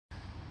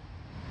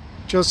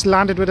just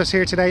landed with us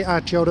here today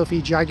at Joe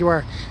Duffy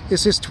Jaguar.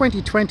 This is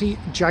 2020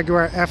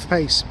 Jaguar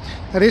F-Pace.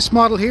 Now this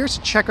model here is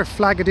a Chequered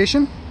flag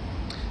edition.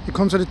 It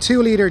comes with a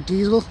 2-litre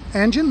diesel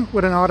engine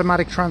with an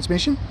automatic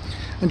transmission.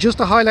 And just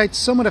to highlight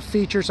some of the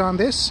features on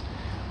this,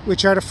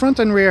 which are the front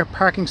and rear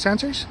parking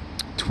sensors,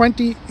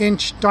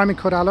 20-inch diamond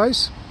cut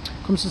alloys,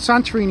 comes in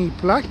Santorini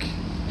black,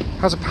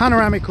 has a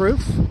panoramic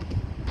roof.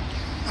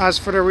 As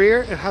for the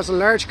rear, it has a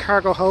large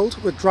cargo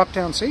hold with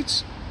drop-down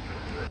seats.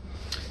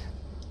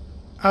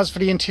 As for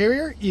the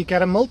interior, you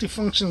get a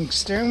multifunction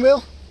steering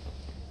wheel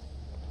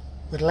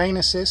with lane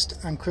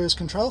assist and cruise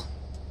control.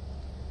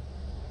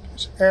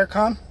 There's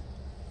aircon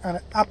and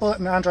an Apple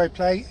and Android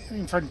Play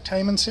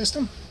infotainment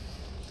system.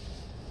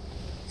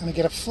 And you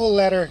get a full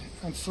leather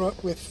and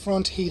with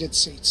front heated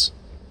seats.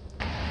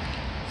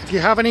 If you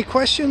have any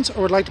questions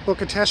or would like to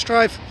book a test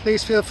drive,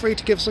 please feel free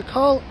to give us a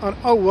call on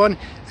 01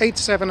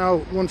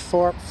 870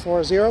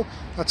 1440.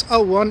 That's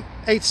 01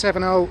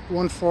 870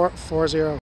 1440.